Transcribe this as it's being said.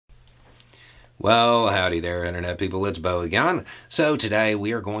Well, howdy there, Internet people. It's Bo again. So today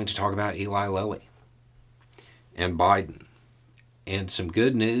we are going to talk about Eli Lilly and Biden and some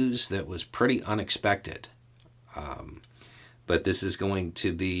good news that was pretty unexpected. But this is going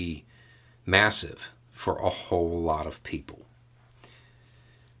to be massive for a whole lot of people.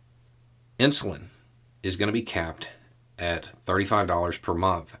 Insulin is going to be capped at $35 per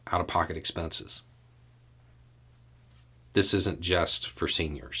month out-of-pocket expenses. This isn't just for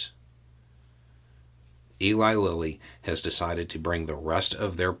seniors. Eli Lilly has decided to bring the rest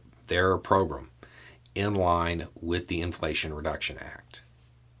of their program in line with the Inflation Reduction Act.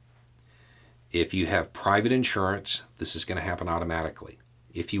 If you have private insurance, this is going to happen automatically.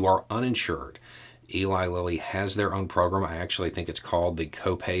 If you are uninsured, Eli Lilly has their own program. I actually think it's called the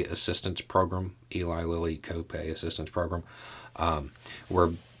Copay Assistance Program, Eli Lilly Copay Assistance Program,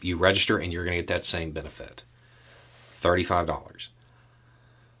 where you register and you're going to get that same benefit, $35.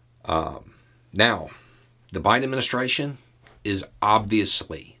 Now, the Biden administration is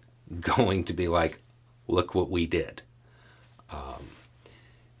obviously going to be like, look what we did.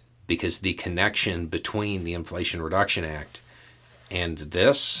 Because the connection between the Inflation Reduction Act and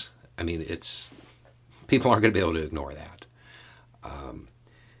this, I mean, people aren't going to be able to ignore that.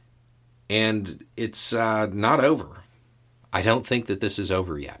 And it's not over. I don't think that this is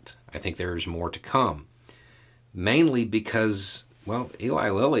over yet. I think there's more to come. Mainly because, well, Eli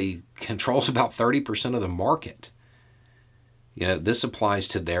Lilly controls about 30% of the market. You know, this applies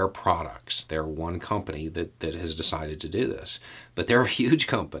to their products. They're one company that has decided to do this. But they're a huge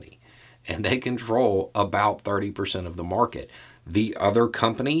company, and they control about 30% of the market. The other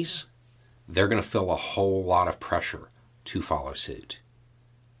companies, they're going to feel a whole lot of pressure to follow suit.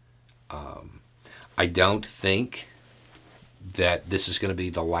 I don't think that this is going to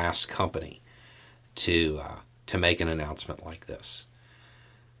be the last company to make an announcement like this.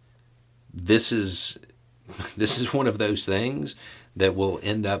 This is one of those things that will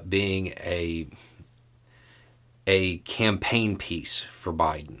end up being a campaign piece for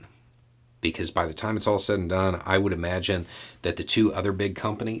Biden. Because by the time it's all said and done, I would imagine that the two other big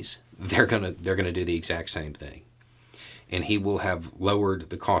companies, they're gonna do the exact same thing. And he will have lowered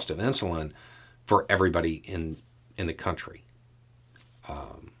the cost of insulin for everybody in the country.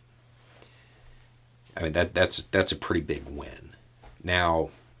 I mean, that's a pretty big win. Now,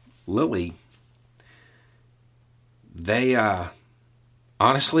 Lilly, they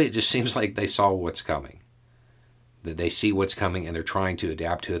honestly, it just seems like they saw what's coming. That they see what's coming and they're trying to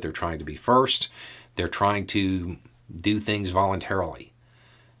adapt to it. They're trying to be first. They're trying to do things voluntarily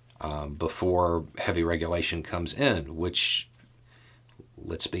before heavy regulation comes in, which,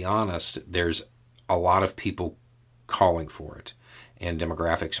 let's be honest, there's a lot of people calling for it, and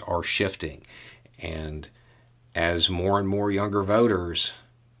demographics are shifting. And as more and more younger voters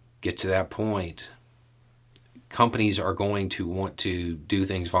get to that point, companies are going to want to do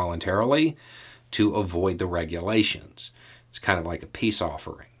things voluntarily to avoid the regulations. It's kind of like a peace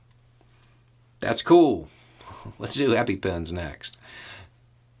offering. That's cool. Let's do EpiPens next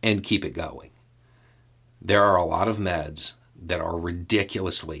and keep it going. There are a lot of meds that are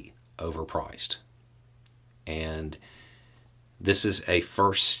ridiculously overpriced. And this is a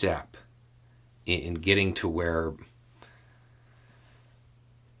first step in getting to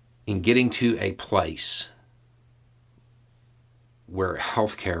a place where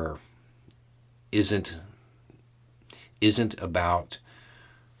healthcare isn't about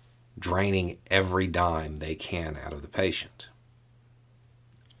draining every dime they can out of the patient.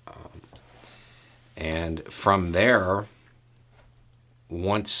 And from there,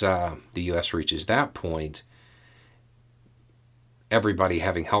 once the U.S. reaches that point, everybody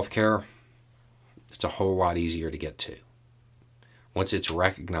having healthcare, it's a whole lot easier to get to. Once it's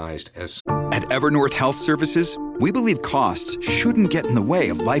recognized as... At Evernorth Health Services, we believe costs shouldn't get in the way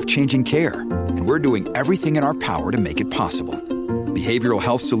of life-changing care, and we're doing everything in our power to make it possible. Behavioral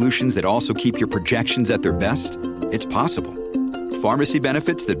health solutions that also keep your projections at their best? It's possible. Pharmacy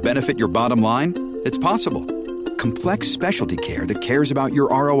benefits that benefit your bottom line? It's possible. Complex specialty care that cares about your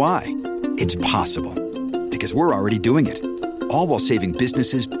ROI? It's possible. Because we're already doing it. All while saving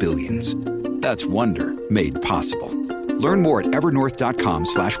businesses billions. That's Wonder made possible. Learn more at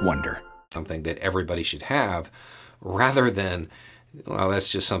evernorth.com/wonder. Something that everybody should have, rather than, well, that's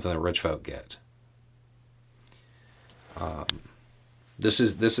just something that rich folk get. This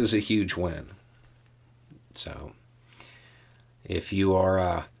is a huge win. So, if you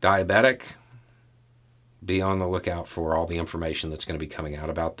are diabetic, be on the lookout for all the information that's going to be coming out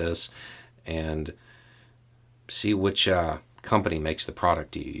about this, and see which company makes the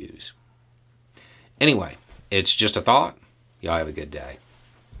product you use. Anyway, it's just a thought. Y'all have a good day.